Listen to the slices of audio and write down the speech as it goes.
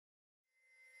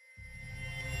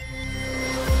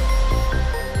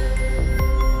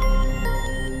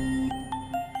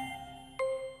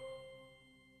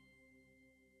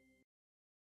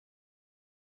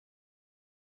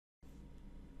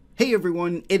Hey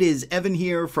everyone, it is Evan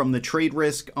here from the Trade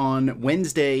Risk on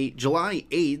Wednesday, July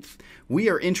 8th. We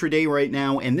are intraday right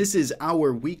now, and this is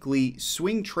our weekly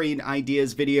swing trade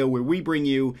ideas video where we bring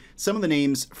you some of the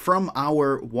names from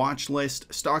our watch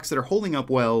list, stocks that are holding up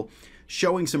well,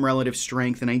 showing some relative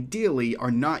strength, and ideally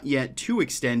are not yet too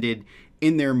extended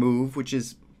in their move, which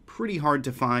is pretty hard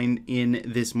to find in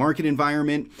this market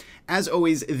environment. As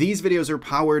always, these videos are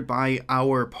powered by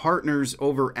our partners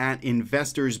over at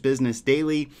Investors Business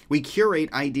Daily. We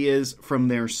curate ideas from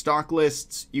their stock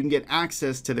lists. You can get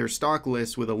access to their stock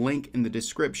lists with a link in the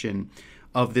description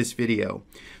of this video.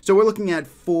 So we're looking at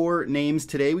 4 names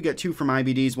today. We got 2 from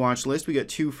IBD's watch list. We got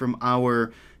 2 from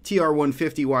our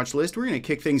TR150 watch list. We're going to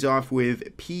kick things off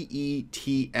with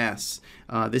PETS.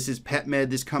 This is PetMed.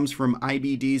 This comes from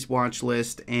IBD's watch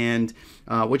list. And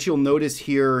what you'll notice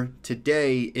here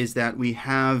today is that we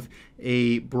have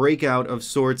a breakout of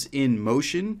sorts in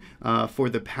motion for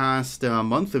the past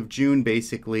month of June.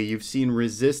 Basically, you've seen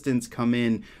resistance come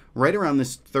in right around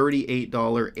this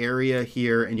 $38 area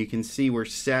here, and you can see we're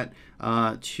set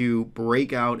to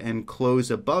break out and close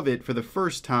above it for the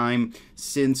first time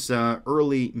since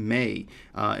early May.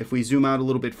 If we zoom out a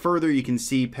little bit further, you can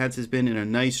see Pets has been in a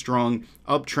nice strong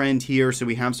uptrend here, so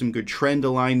we have some good trend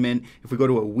alignment. If we go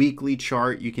to a weekly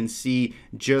chart, you can see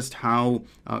just how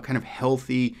kind of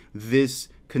healthy this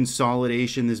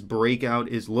consolidation, this breakout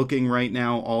is looking right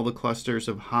now. All the clusters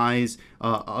of highs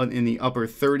in the upper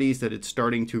 30s that it's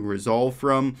starting to resolve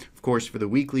from. Of course, for the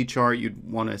weekly chart, you'd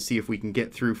want to see if we can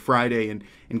get through Friday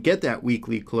and get that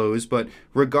weekly close. But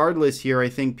regardless here, I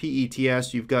think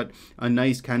PETS, you've got a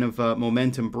nice kind of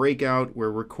momentum breakout.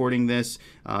 We're recording this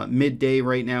midday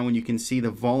right now, and you can see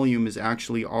the volume is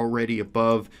actually already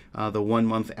above the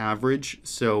 1-month average.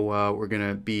 So we're going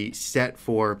to be set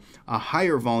for a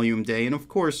higher volume day. And of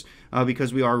course,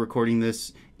 because we are recording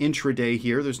this intraday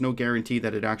here, there's no guarantee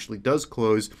that it actually does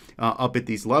close up at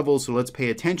these levels, so let's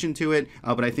pay attention to it.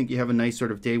 But I think you have a nice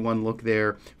sort of day one look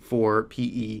there for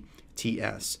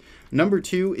PETS. Number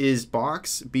 2 is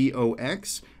BOX,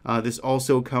 BOX. This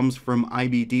also comes from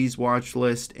IBD's watch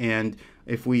list, and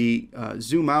if we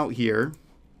zoom out here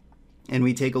and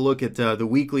we take a look at the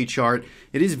weekly chart,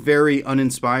 it is very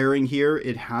uninspiring here.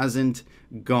 It hasn't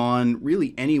gone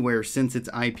really anywhere since its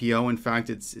IPO. In fact,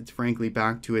 it's frankly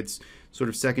back to its sort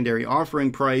of secondary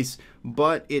offering price,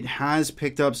 but it has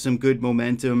picked up some good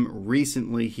momentum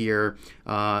recently here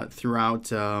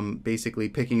throughout basically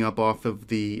picking up off of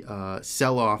the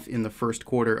sell-off in the first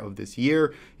quarter of this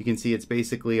year. You can see it's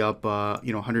basically up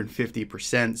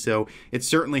 150%. So it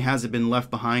certainly hasn't been left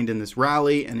behind in this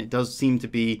rally, and it does seem to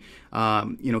be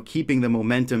keeping the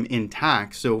momentum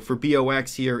intact. So for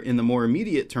BOX here in the more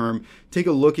immediate term, take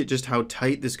a look at just how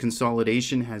tight this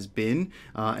consolidation has been,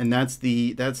 and that's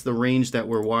the range that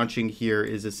we're watching here,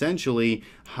 is essentially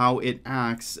how it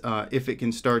acts if it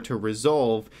can start to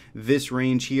resolve this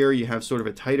range here. You have sort of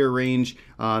a tighter range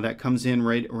that comes in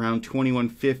right around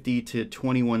 2150 to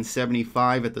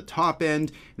 2175 at the top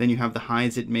end. Then you have the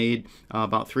highs it made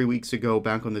about 3 weeks ago,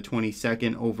 back on the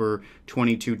 22nd, over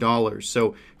 $22.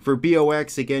 So for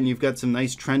BOX, again, you've got some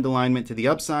nice trend alignment to the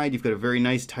upside. You've got a very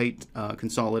nice tight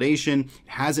consolidation. It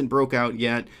hasn't broke out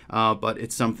yet, but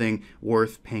it's something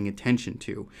worth paying attention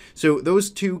to. So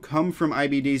those 2 come from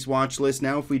IBD's watch list.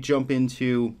 Now if we jump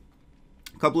into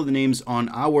a couple of the names on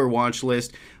our watch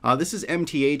list, this is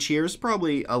MTH here. It's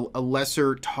probably a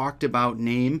lesser talked about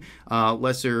name,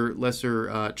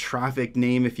 lesser traffic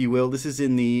name, if you will. This is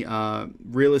in the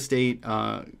real estate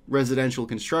residential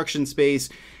construction space.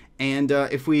 And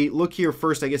if we look here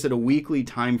first, I guess at a weekly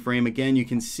time frame, again, you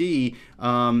can see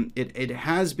it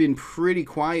has been pretty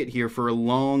quiet here for a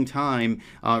long time,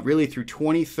 really through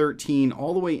 2013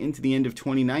 all the way into the end of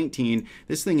 2019.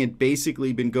 This thing had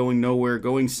basically been going nowhere,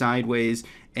 going sideways,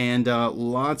 and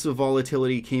lots of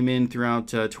volatility came in throughout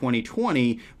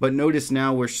 2020, but notice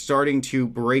now we're starting to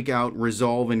break out,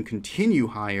 resolve, and continue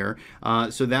higher.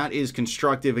 So that is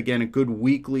constructive. Again, a good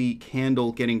weekly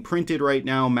candle getting printed right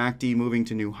now, MACD moving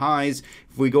to new highs.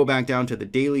 If we go back down to the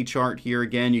daily chart here,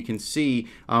 again, you can see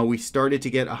we started to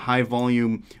get a high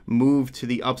volume move to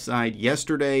the upside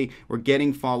yesterday. We're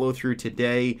getting follow through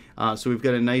today. So we've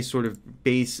got a nice sort of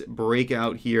base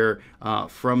breakout here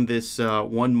from this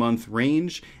 1-month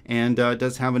range, and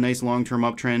does have a nice long-term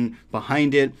uptrend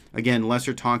behind it. Again,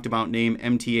 lesser talked about name,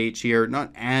 MTH here,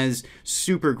 not as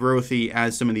super growthy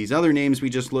as some of these other names we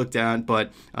just looked at,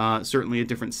 but certainly a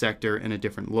different sector and a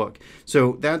different look.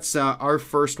 So that's our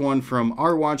first one from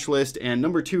our watch list. And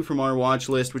number 2 from our watch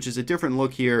list, which is a different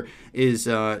look here, is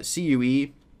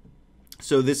CUE.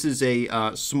 So this is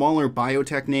a smaller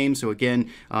biotech name. So again,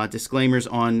 disclaimers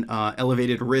on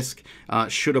elevated risk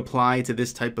should apply to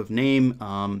this type of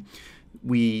name.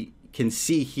 We can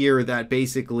see here that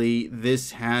basically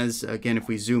this has, again, if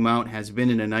we zoom out, has been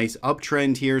in a nice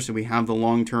uptrend here. So we have the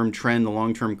long-term trend, the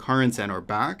long-term currents at our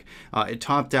back. It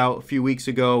topped out a few weeks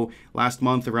ago, last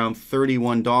month, around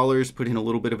 $31, put in a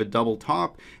little bit of a double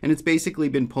top, and it's basically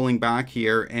been pulling back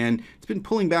here, and it's been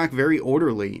pulling back very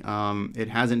orderly. It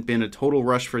hasn't been a total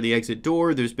rush for the exit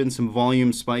door. There's been some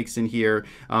volume spikes in here,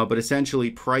 but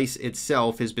essentially price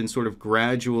itself has been sort of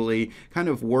gradually kind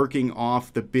of working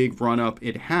off the big run-up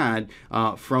it had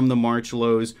from the March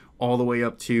lows all the way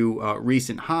up to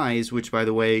recent highs, which, by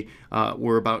the way,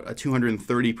 were about a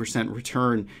 230%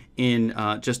 return in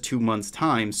just 2 months'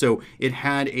 time. So it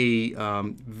had a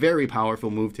very powerful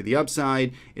move to the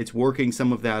upside. It's working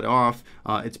some of that off.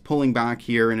 It's pulling back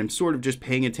here, and I'm sort of just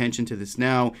paying attention to this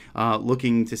now,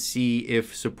 looking to see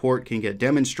if support can get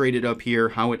demonstrated up here,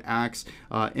 how it acts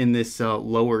in this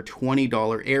lower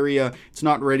 $20 area. It's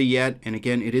not ready yet, and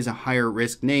again, it is a higher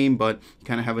risk name, but you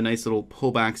kind of have a nice little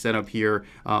pullback setup here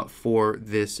for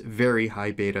this very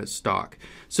high beta stock.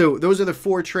 So those are the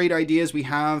 4 trade ideas we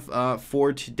have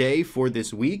for today, for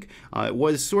this week. It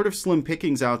was sort of slim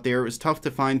pickings out there. It was tough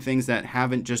to find things that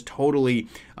haven't just totally,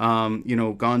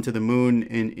 gone to the moon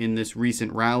in this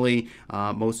recent rally.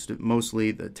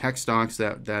 Mostly the tech stocks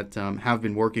that have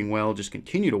been working well just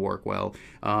continue to work well.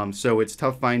 So it's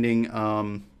tough finding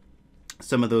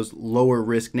some of those lower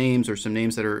risk names, or some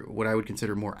names that are what I would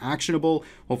consider more actionable.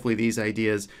 Hopefully these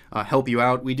ideas help you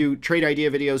out. We do trade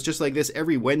idea videos just like this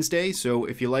every Wednesday. So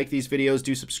if you like these videos,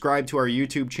 do subscribe to our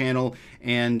YouTube channel,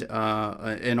 and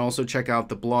also check out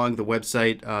the blog, the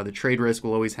website. The Trade Risk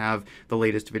will always have the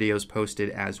latest videos posted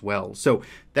as well. So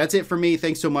that's it for me.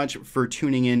 Thanks so much for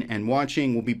tuning in and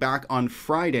watching. We'll be back on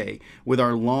Friday with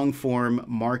our long form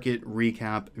market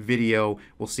recap video.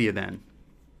 We'll see you then.